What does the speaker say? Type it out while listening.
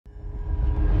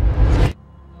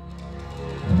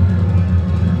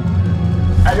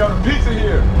got a pizza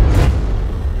here.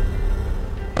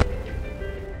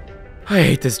 I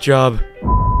hate this job.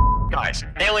 Guys,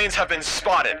 aliens have been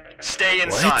spotted. Stay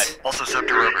inside. What? Also sub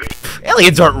to Robert.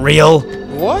 Aliens aren't real.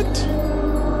 What?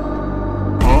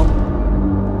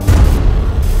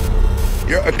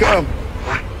 Here I come.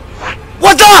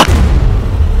 What the?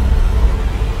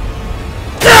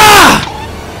 Ah!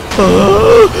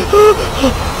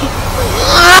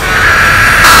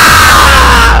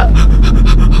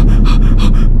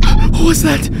 What was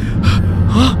that?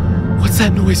 Huh? What's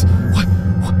that noise?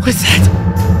 What is that?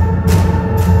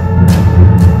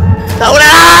 Oh, no!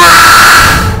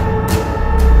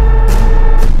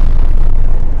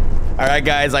 Alright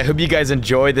guys, I hope you guys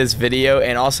enjoyed this video,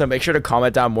 and also make sure to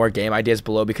comment down more game ideas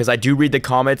below because I do read the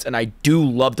comments and I do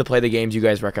love to play the games you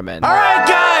guys recommend. Alright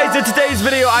guys, in today's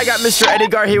video I got Mr.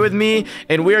 Edgar here with me,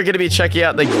 and we are going to be checking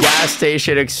out the gas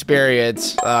station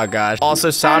experience. Oh gosh. Also,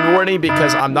 sound warning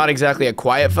because I'm not exactly a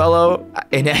quiet fellow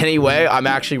in any way. I'm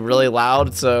actually really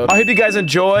loud, so I hope you guys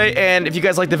enjoy, and if you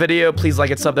guys like the video, please like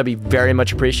and sub. That'd be very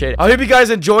much appreciated. I hope you guys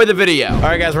enjoy the video.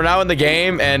 Alright guys, we're now in the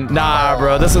game, and nah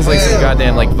bro, this looks like some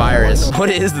goddamn like virus.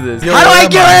 What is this? How do I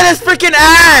get rid of this freaking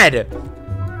ad?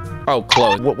 Oh,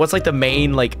 close. What's like the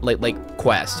main like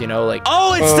quest, you know? Like,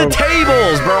 oh, it's the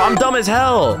tables, bro. I'm dumb as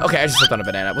hell. Okay, I just slipped on a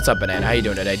banana. What's up, banana? How you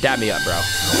doing today? Dab me up, bro.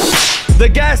 The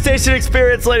gas station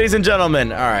experience, ladies and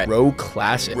gentlemen. All right, row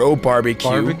classic, row barbecue.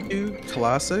 Barbecue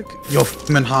classic. Yo,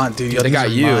 man, hot dude. Yo, they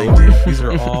got you. Mine, these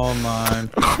are all mine.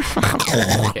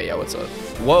 Okay, yeah, what's up?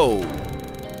 Whoa.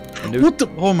 What the?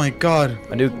 Oh my god.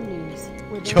 A new.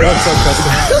 Yo, what's up,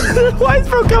 customer? Why is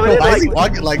bro coming in Why like? is he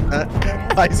walking like that?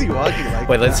 Why is he walking like that?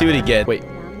 Wait, let's see what he gets. Wait,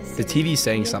 the TV's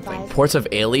saying something. Reports of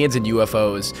aliens and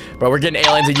UFOs. Bro, we're getting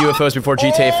aliens and UFOs before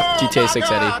GTA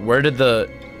 6, Eddie. Where did the...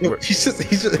 Yo, he's at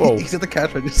the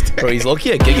cash register. Bro, he's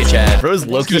low-key a Giga Chad. Bro's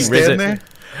low-key risen. There?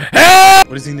 What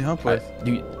does he need help with?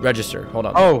 You register. Hold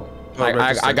on. Oh.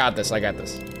 I got this. I got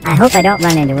this. I hope I don't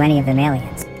run into any of them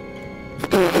aliens.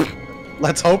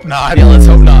 Let's hope not. Yeah, let's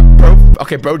hope not. Bro,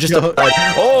 okay, bro, just...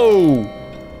 oh!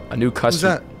 A new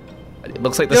customer. Who's that? It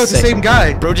looks like the, Yo, it's the same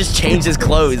guy. Bro just changed his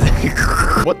clothes.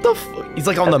 What the f... He's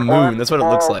like on the moon. That's what it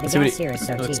looks like. The gas here is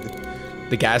so cheap.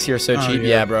 The gas here is so cheap. Yeah.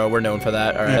 Yeah, bro, we're known for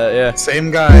that. All right, yeah. Same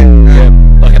guy.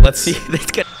 Okay, let's see. Let's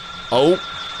get... Oh,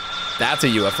 that's a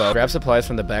UFO. Grab supplies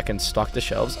from the back and stock the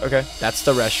shelves. Okay, that's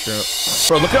the restroom.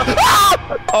 Bro, look up.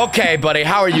 Ah! Okay, buddy,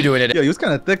 how are you doing today? Yo, he was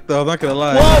kind of thick though. I'm not gonna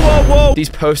lie. Whoa, whoa, whoa! These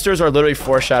posters are literally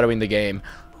foreshadowing the game.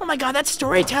 Oh my god, that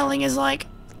storytelling is like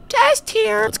just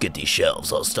here. Let's get these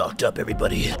shelves all stocked up,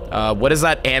 everybody. What is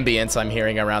that ambience I'm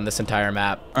hearing around this entire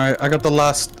map? All right, I got the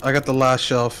last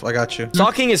shelf. I got you.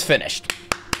 Stocking is finished.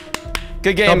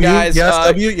 Good game, guys. Yes,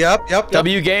 W. Yep.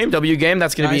 W game.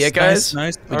 That's gonna be it, guys.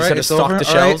 Nice. We just had to stock the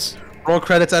shelves. Roll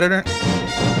credits, editor.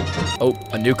 Oh,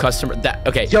 a new customer. That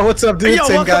okay. Yo, what's up, dude? Yo,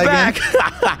 Same guy back.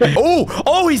 again.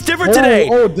 oh, he's different today.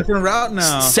 Oh, different route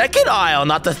now. Second aisle,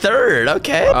 not the third.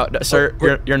 Okay. No, sir,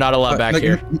 you're not allowed back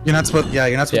here. You're not supposed. Yeah,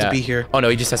 you're not supposed to be here. Oh no,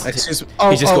 he just has to. Excuse me. Oh,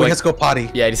 he has to go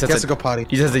potty. Yeah, he just has to go potty.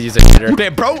 He just has to use it.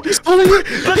 Damn, bro. He's pulling it.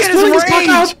 Look at his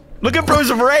range. Look at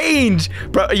bro's range.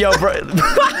 Bro, yo, bro.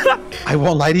 I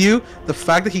won't lie to you. The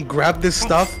fact that he grabbed this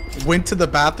stuff, went to the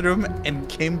bathroom, and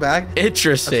came back.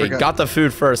 Interesting. Got the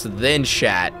food first, then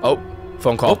chat. Oh,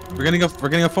 phone call. Oh, we're getting a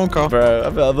phone call. Bro,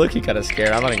 I'm looking kind of scared.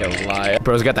 I'm not gonna lie.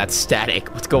 Bro's got that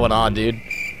static. What's going on, dude?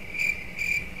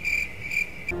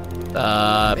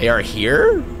 They are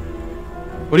here?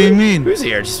 What do you mean? Who's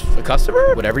here? Just a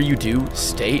customer? Whatever you do,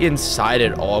 stay inside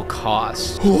at all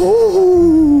costs.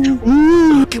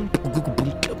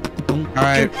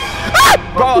 Alright.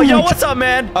 Bro, yo, what's up,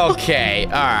 man? Okay,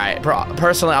 alright. Bro,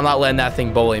 personally, I'm not letting that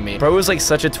thing bully me. Bro was like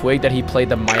such a twig that he played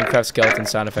the Minecraft skeleton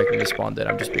sound effect when he spawned it.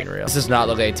 I'm just being real. This does not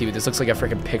look like a TV. This looks like a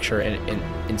freaking picture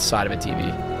inside of a TV.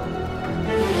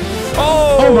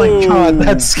 Oh my god,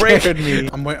 that scared me.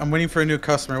 I'm waiting for a new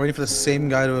customer. I'm waiting for the same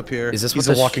guy to appear. Is this He's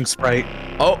a walking sprite.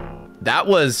 Oh, that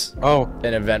was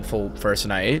an eventful first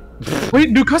night. Wait,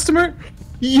 new customer?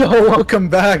 Yo, welcome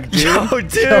back, dude. Yo,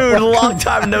 dude, long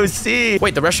time no see.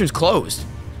 Wait, the restroom's closed.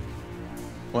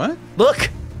 What? Look.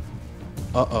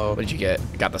 Uh-oh. What did you get?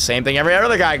 Got the same thing every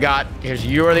other guy got. Because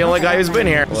you are the only guy who's been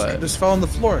here. What? Just fell on the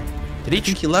floor. Did he? I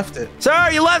think he left it. Sir,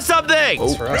 you left something. Oh,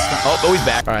 he's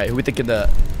back. All right, who we thinking the...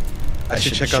 I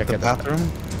should check out the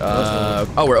bathroom.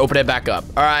 Oh, we're opening it back up.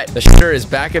 All right, the shitter is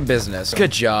back in business.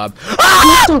 Good job.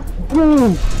 Ah!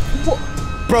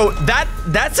 Bro,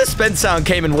 that suspense sound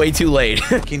came in way too late.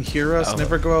 They can hear us.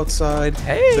 Never go outside.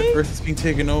 Hey. The earth is being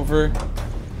taken over.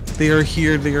 They are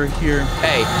here. They are here.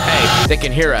 Hey, they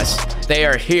can hear us. They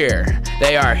are here.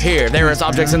 They are here. There is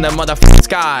objects in the motherfucking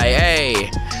sky.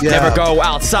 Hey. Yeah. Never go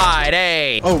outside,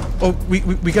 hey. Oh, we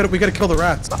gotta kill the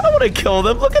rats. I want to kill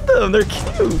them. Look at them. They're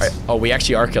cute. Right. Oh, we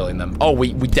actually are killing them. Oh,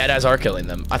 we deadass are killing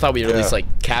them. I thought we'd at least like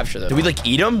capture them. Did we like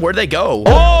eat them? Where'd they go?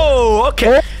 Oh,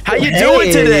 okay. How you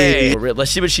doing today?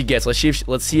 Let's see what she gets. Let's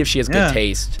see if she has good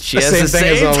taste. She has the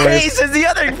same taste as the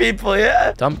other people.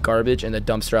 Yeah. Dump garbage in the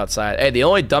dumpster outside. Hey, the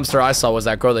only dumpster I saw was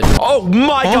that girl that. Oh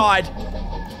my God.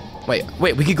 Wait,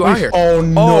 we could go out here. Oh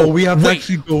no, we have to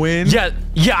actually go in. Yeah,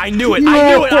 I knew it.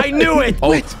 No. I knew it.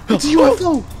 Oh, wait, it's a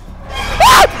UFO.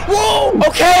 Ah! Whoa.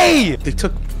 Okay. They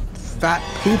took fat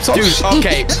poops on. Dude,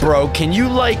 okay, bro, can you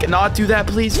like not do that,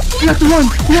 please? We have to run.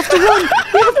 We have to run.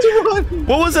 We have to run.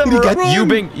 What was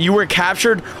that? You were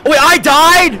captured. Oh, wait, I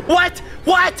died. What?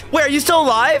 Wait, are you still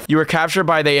alive? You were captured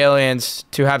by the aliens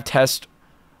to have tests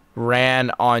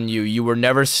ran on you. You were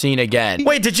never seen again.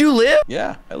 Wait, did you live?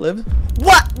 Yeah, I lived.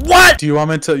 What? Do you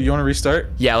want me to? You want to restart?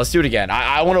 Yeah, let's do it again.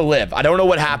 I want to live. I don't know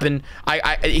what happened.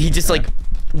 He just like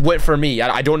went for me.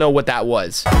 I don't know what that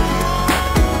was.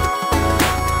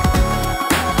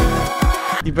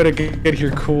 You better get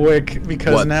here quick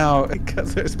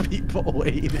because there's people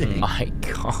waiting. My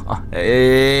God.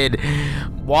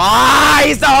 Why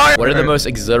is that hard? What are the most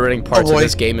exhilarating parts of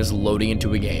this game is loading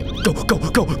into a game? Go.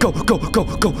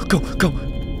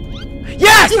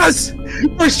 Yes!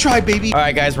 First try, baby. All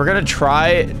right, guys, we're gonna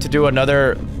try to do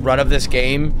another run of this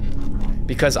game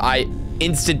because I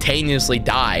instantaneously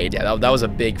died. Yeah, that was a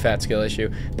big fat skill issue.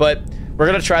 But we're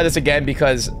gonna try this again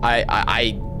because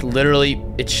I literally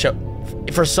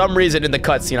for some reason in the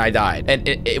cutscene I died, and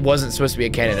it wasn't supposed to be a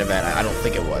canon event. I don't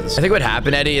think it was. I think what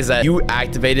happened, Eddie, is that you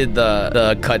activated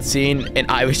the cutscene, and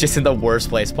I was just in the worst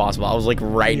place possible. I was like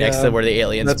right next to where the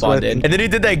aliens spawned in, and then he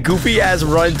did that goofy ass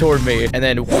run toward me, and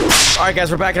then all right,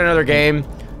 guys, we're back in another game.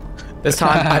 This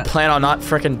time I plan on not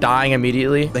freaking dying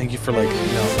immediately. Thank you for like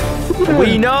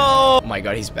we know. Oh my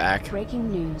God, he's back.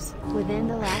 Breaking news. Within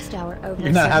the last hour, over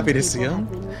You're not happy to see him?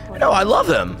 No, I love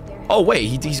him. Oh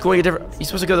wait, he's going a different. He's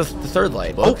supposed to go to the third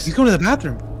light. Oh, he's going to the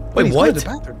bathroom. Wait, what? Going to the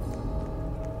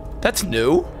bathroom. That's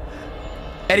new,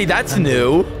 Eddie. That's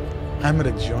new. I'm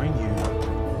gonna join you.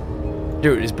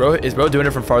 Dude, is bro doing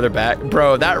it from farther back?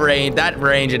 Bro, that range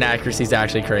and accuracy is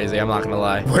actually crazy. I'm not gonna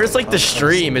lie. Where's like the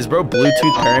stream? Is bro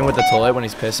Bluetooth pairing with the toilet when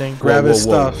he's pissing? Grab his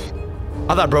stuff.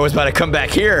 I thought bro was about to come back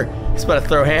here. He's about to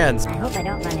throw hands. I hope I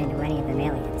don't run into any of them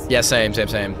aliens. Yeah, same.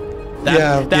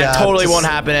 That totally won't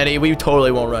happen, Eddie. We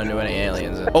totally won't run into any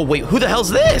aliens. Oh wait, who the hell's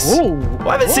this? Whoa,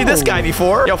 I haven't seen this guy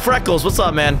before. Yo, Freckles, what's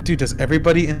up, man? Dude, does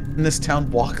everybody in this town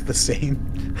walk the same?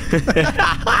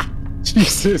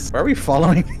 Jesus, where are we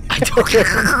following? Okay,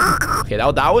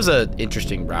 that was an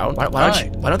interesting route.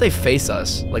 Why don't they face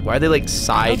us? Like, why are they like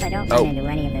side? I hope I don't run into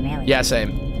any of them aliens. Yeah,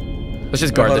 same. Let's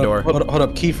just guard the door. Hold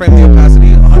up. Keyframe the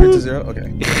opacity 100 to 0.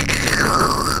 Okay.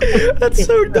 That's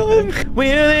so dumb.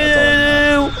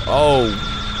 Oh.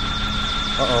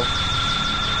 Uh-oh.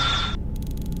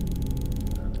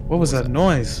 What was that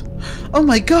noise? Oh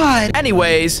my God.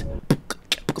 Anyways.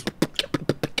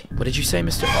 What did you say,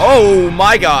 Mr.? Oh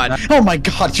my God. Oh my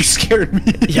God, you scared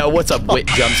me. Yo, what's up, Whitt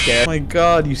jump scare? Oh my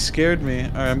God, you scared me. All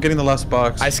right, I'm getting the last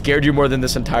box. I scared you more than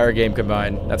this enther game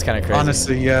combined. That's kind of crazy.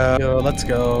 Honestly, yeah. Yo, let's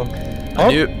go.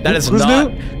 That is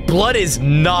not. New? Blood is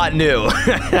not new.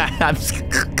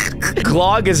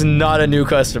 Glog is not a new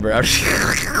customer. This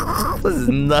is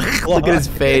not. Look at his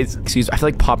face. Excuse me. I feel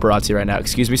like paparazzi right now.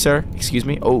 Excuse me, sir. Excuse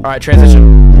me. Oh. All right,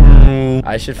 transition.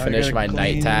 I should finish my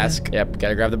night task. Yep.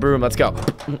 Gotta grab the broom. Let's go.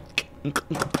 You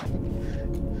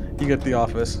get the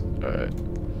office. All right.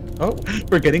 Oh,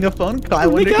 we're getting a phone call. I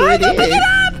wonder who it is.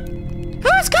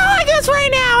 Who's calling us right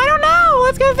now? I don't know.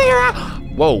 Let's go figure out.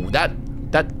 Whoa,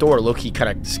 that door low-key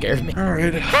kind of scared me. All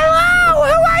right. Hello,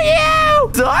 who are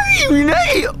you? Sorry,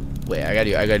 wait,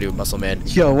 I gotta do muscle man.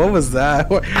 Yo, what was that?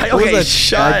 What was that?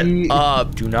 Shut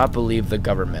up. Do not believe the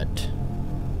government.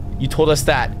 You told us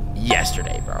that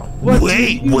yesterday, bro.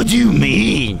 Wait, what do you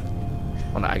mean?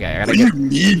 Oh, no, I gotta what do you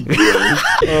mean, bro?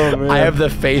 Oh, man. I have the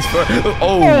face for.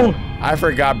 Oh, I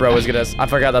forgot, bro. I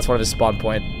forgot that's one of his spawn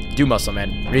point. Do muscle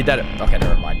man. Read that. Okay,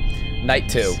 never mind. Night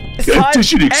 2. It's time,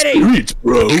 experience,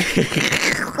 bro.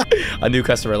 A new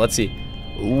customer. Let's see.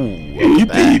 Ooh, hey,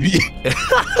 baby.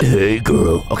 Hey,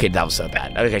 girl. Okay, that was so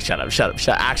bad. Okay, shut up.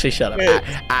 Actually, shut up.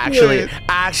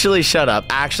 Actually, shut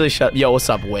up. Yo, what's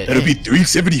up, Whitt? That'll be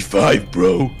 375,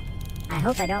 bro. I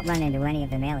hope I don't run into any of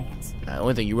them aliens. The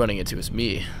only thing you're running into is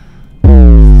me.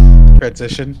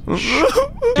 Transition. Yo,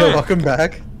 welcome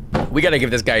back. We gotta give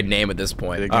this guy a name at this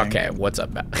point. Okay, what's up,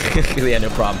 man? Yeah, no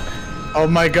problem. Oh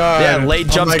my god. Yeah, late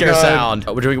Oh jump my scare God. sound.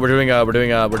 We're doing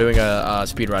a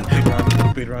speed run.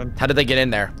 Speed run. How did they get in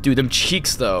there? Dude, them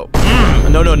cheeks though.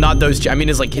 No, not those. I mean,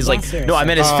 his like. No, I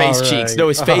meant his face cheeks. No,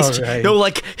 his face. Alright. No,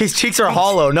 like his cheeks are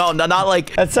hollow. No, not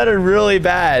like. That sounded really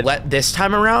bad. This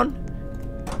time around,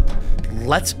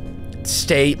 let's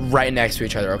stay right next to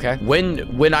each other, okay?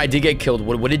 When I did get killed,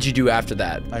 what did you do after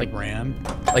that? I ran.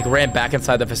 Like ran back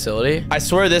inside the facility? I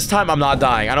swear this time I'm not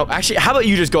dying. I don't actually. How about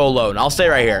you just go alone? I'll stay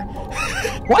right here.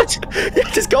 What? Yeah,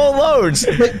 just go alone.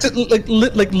 Like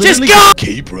literally. Just go.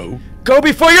 Okay, bro. Go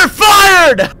before you're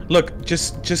fired. Look,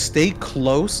 just stay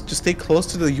close. Just stay close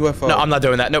to the UFO. No, I'm not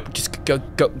doing that. Nope. Just go.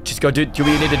 Just go. Do what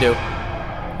you need to do.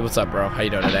 Hey, what's up, bro? How you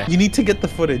doing today? You need to get the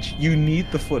footage. You need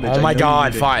the footage. Oh my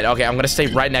god, fine. Okay, I'm gonna stay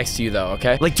right next to you though,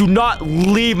 okay? Like, do not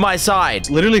leave my side.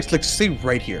 Literally, like, stay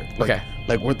right here. Okay.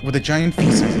 Like, where the giant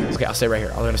feces is. Okay, I'll stay right here.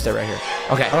 I'm gonna stay right here.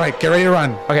 Okay. All right, get ready to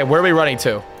run. Okay, where are we running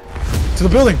to? To the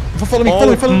building. Follow me.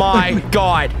 Oh Follow my me.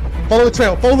 god. Follow the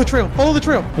trail. Follow the trail. Follow the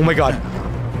trail. Oh my god.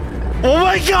 Oh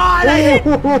my god.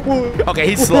 Okay,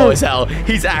 he's slow as hell.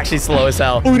 He's actually slow as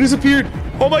hell. Oh, he disappeared.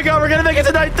 Oh my god, we're gonna make it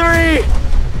to night 3.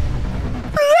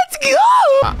 Let's go.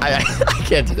 I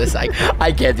can't do this.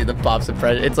 I can't do the Pops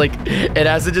impression. It's like, it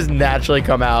has to just naturally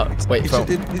come out. Wait, phone.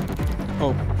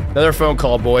 Oh. Another phone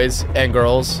call, boys and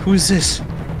girls. Who is this?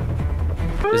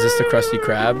 Is this the Krusty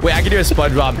Krab? Wait, I can do a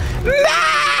SpongeBob.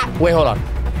 Wait, hold on.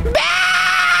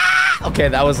 Okay,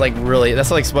 that was like really, that's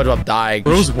like SpongeBob dying.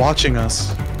 Bro's watching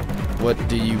us. What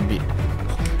do you mean?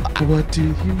 What do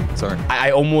you... Sorry.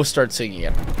 I almost start singing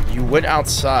it. You went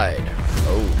outside.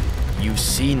 Oh, you've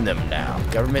seen them now.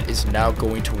 Government is now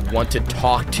going to want to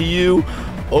talk to you.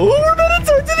 Oh, we're about to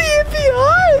talk to the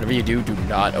FBI. Whatever you do, do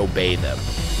not obey them.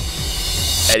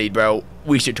 Eddie, bro,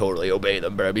 we should totally obey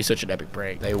them, bro. It'd be such an epic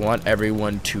prank. They want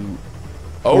everyone to...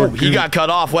 Oh, he got cut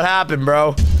off. What happened,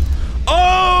 bro?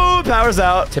 Oh, power's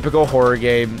out. Typical horror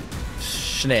game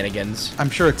shenanigans. I'm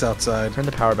sure it's outside. Turn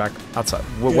the power back outside.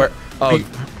 Where? Oh, Wait,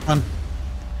 all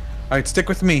right, stick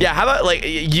with me. yeah. How about like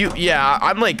you? Yeah,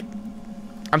 I'm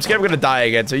scared I'm gonna die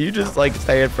again. So you just like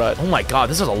stay in front. Oh my god,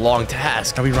 this is a long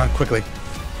task. Now we run quickly.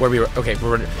 Where we? Okay,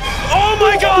 we're running. Oh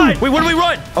my god! Wait, where do we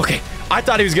run? Okay, I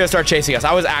thought he was gonna start chasing us.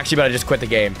 I was actually about to just quit the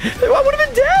game. I would have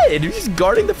been dead. He's just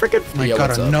guarding the freaking. Oh my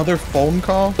god, another phone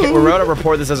call. Okay, we're gonna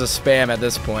report this as a spam at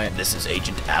this point. This is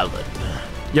Agent Allen.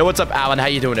 Yo, what's up, Alan? How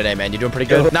you doing today, man? You doing pretty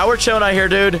good? Now we're chilling out here,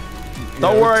 dude.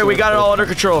 Don't worry, we got it all under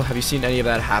control. Have you seen any of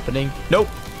that happening? Nope.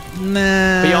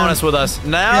 Nah. Be honest with us.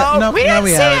 No. Yeah, no, we no, didn't we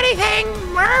see haven't.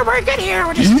 anything. We're good here.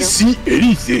 We're Didn't just see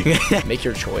anything. make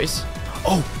your choice.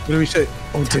 Oh, what do we say?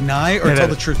 Oh, deny or tell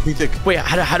the truth? We think. Wait,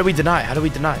 how do we deny? How do we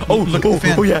deny? Oh, Look at the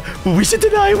fan. oh yeah. We should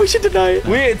deny. We should deny.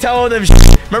 We ain't telling them.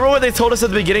 Remember what they told us at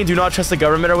the beginning? Do not trust the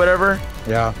government or whatever.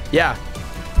 Yeah. Yeah.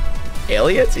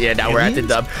 Aliens? Yeah. Now we're acting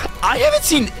dumb. I haven't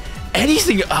seen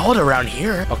anything out around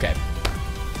here. Okay.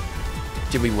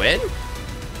 Did we win?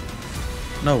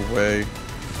 No way.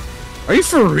 Are you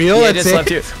for real? Yeah, That's just it?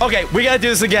 left you. Okay, we gotta do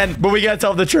this again, but we gotta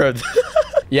tell the truth.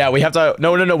 Yeah, we have to.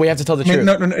 No, we have to tell the truth.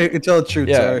 No, tell the truth.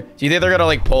 Yeah. Sorry. Do you think they're gonna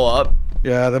like pull up?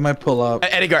 Yeah, they might pull up.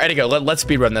 Eddie, go. Let's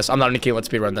speedrun this. I'm not Nikki. Let's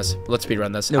speedrun this. Let's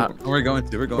speedrun this. No, we're going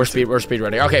to. We're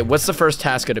speedrunning. Okay, what's the first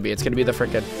task gonna be? It's gonna be the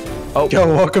freaking. Oh. Yo,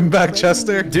 welcome back,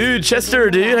 Chester. Dude, Chester,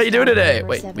 dude, how you doing today?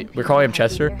 Wait, we're calling him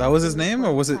Chester? That was his name,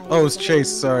 or was it? Oh, it was Chase.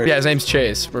 Sorry. Yeah, his name's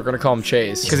Chase. We're gonna call him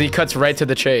Chase because he cuts right to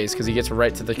the chase because he gets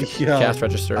right to the cash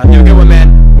register. I You a good one,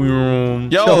 man.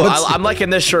 Yo, what's- I'm liking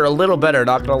this shirt a little better.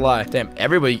 Not gonna lie. Damn,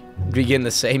 everybody be getting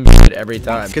the same shit every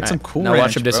time. Get some cool Now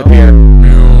watch ranch, him bro. disappear.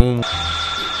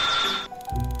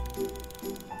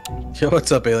 Yo,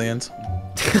 what's up, aliens?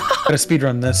 Gotta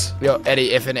speedrun this. Yo,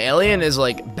 Eddie, if an alien is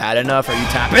like bad enough, are you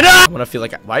tapping up? I wanna feel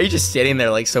like, why are you just standing there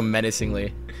like so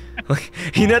menacingly? Like,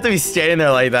 you don't have to be standing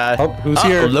there like that. Oh, who's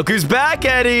here? Look who's back,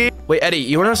 Eddie. Wait, Eddie,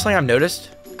 you wanna know something I've noticed?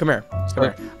 Come here. Come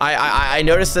here. I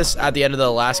noticed this at the end of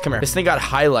the last. Come here. This thing got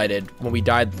highlighted when we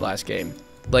died the last game.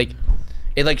 Like,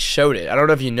 it like showed it. I don't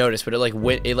know if you noticed, but it like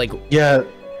went. It like. Yeah.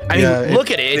 I mean,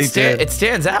 look at it. It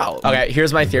stands out. Okay,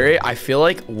 here's my theory. I feel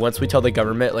like once we tell the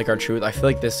government like our truth, I feel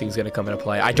like this thing's gonna come into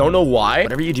play. I don't know why.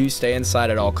 Whatever you do, stay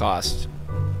inside at all costs.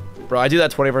 Bro, I do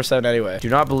that 24/7 anyway. Do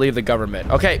not believe the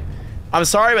government. Okay. I'm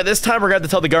sorry, but this time we're going to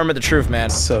tell the government the truth, man.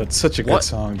 So it's such a good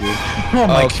song, dude. Oh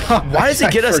my god. Why does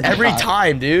it get us every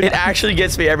time, dude? It actually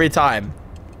gets me every time.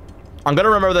 I'm going to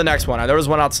remember the next one. There was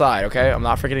one outside, okay? I'm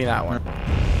not forgetting that one.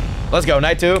 Let's go,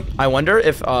 night 2. I wonder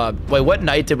if, wait, what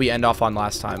night did we end off on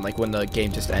last time? Like when the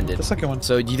game just ended? The second one.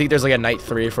 So do you think there's like a night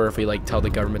 3 for if we like tell the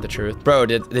government the truth? Bro,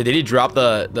 did he drop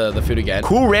the food again?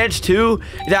 Cool Ranch 2?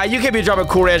 Nah, you can't be dropping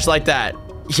Cool Ranch like that.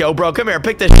 Yo, bro, come here.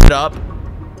 Pick this shit up.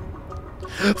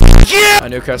 Yeah! A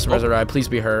new customer's arrived. Please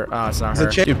be her. Oh, it's not her.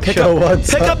 Dude, pick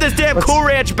up this damn Cool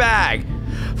Ranch bag.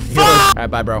 Fuck! All right,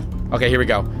 bye, bro. Okay, here we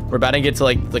go. We're about to get to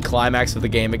like the climax of the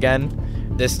game again.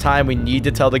 This time we need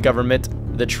to tell the government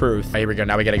the truth. All right, here we go.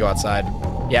 Now we gotta go outside.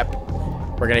 Yep.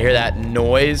 We're gonna hear that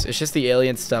noise. It's just the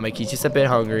alien's stomach. He's just a bit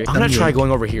hungry. I'm gonna try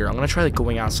going over here. I'm gonna try like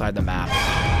going outside the map.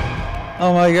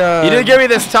 Oh my god. You didn't get me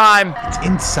this time. It's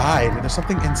inside. There's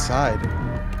something inside.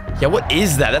 Yeah, what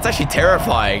is that? That's actually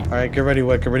terrifying. All right, get ready,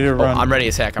 Whitt. Get ready to run. I'm ready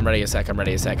as heck. I'm ready. I'm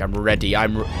ready.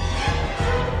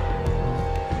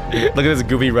 Look at this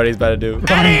goofy run he's about to do.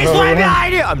 Eddie's right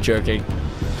behind you! I'm joking.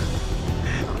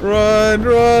 Run.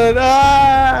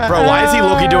 Ah! Bro, why is he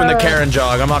Loki doing the Karen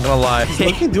jog? I'm not gonna lie.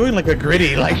 He's Loki doing like a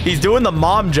gritty. Like he's doing the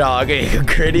mom jog.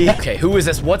 Gritty. Okay, who is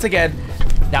this? Once again,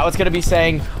 now it's gonna be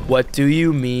saying, what do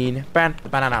you mean?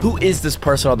 Who is this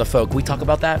person on the phone? Can we talk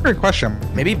about that? Great question.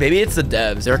 Maybe it's the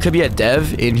devs. There could be a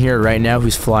dev in here right now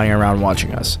who's flying around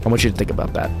watching us. I want you to think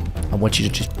about that. I want you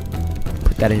to just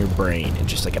put that in your brain and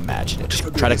just like imagine it. Just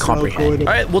try to comprehend. All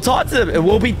right, we'll talk to them and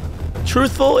we'll be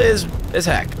truthful as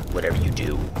heck. Whatever you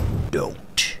do,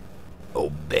 don't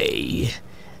obey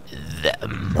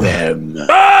them.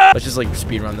 Let's just like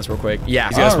speed run this real quick. Yeah,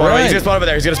 he's gonna spawn. He's gonna spawn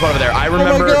over there. I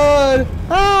remember. Oh my god!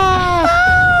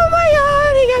 Oh my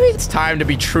god! He got me. It's time to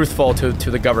be truthful to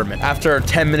the government. After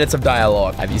 10 minutes of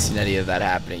dialogue, have you seen any of that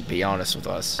happening? Be honest with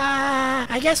us.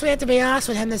 I guess we have to be honest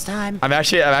with him this time. I'm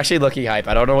actually looking hype.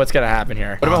 I don't know what's gonna happen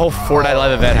here. What if a whole Fortnite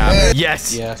live event happens?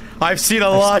 Yes. Yeah. I've seen a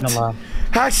lot.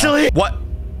 Actually, what?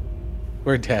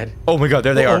 We're dead. Oh my god,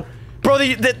 there they are. Bro,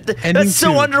 that's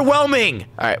so underwhelming.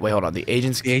 All right, wait, hold on. The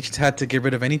agents had to get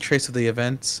rid of any trace of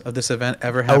this event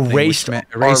ever happening.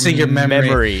 Erasing your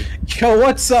memory. Yo,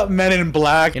 what's up, Men in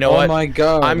Black? You know what? Oh my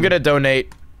god. I'm gonna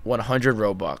donate 100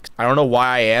 Robux. I don't know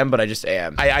why I am, but I just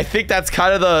am. I think that's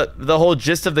kind of the whole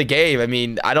gist of the game. I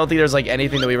mean, I don't think there's like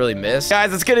anything that we really missed.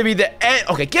 Guys, it's gonna be the end.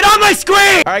 Okay, get on my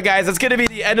screen! All right, guys, that's gonna be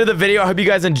the end of the video. I hope you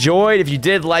guys enjoyed. If you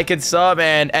did, like and sub.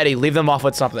 And Eddie, leave them off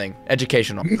with something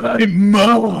educational.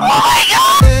 Oh my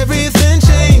god!